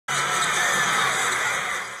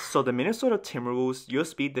So the Minnesota Timberwolves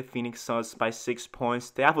just beat the Phoenix Suns by 6 points.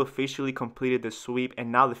 They have officially completed the sweep,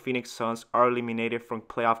 and now the Phoenix Suns are eliminated from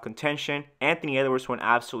playoff contention. Anthony Edwards went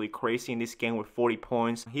absolutely crazy in this game with 40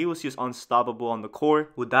 points. He was just unstoppable on the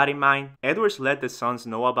court. With that in mind, Edwards let the Suns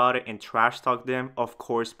know about it and trash talked them. Of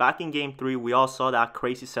course, back in game 3, we all saw that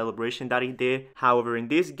crazy celebration that he did. However, in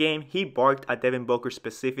this game, he barked at Devin Booker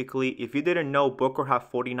specifically. If you didn't know, Booker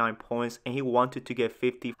had 49 points and he wanted to get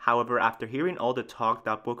 50. However, after hearing all the talk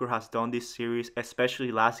that Booker has done this series,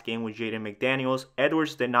 especially last game with Jaden McDaniels,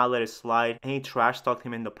 Edwards did not let it slide and he trash talked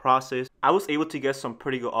him in the process. I was able to get some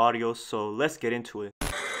pretty good audio, so let's get into it.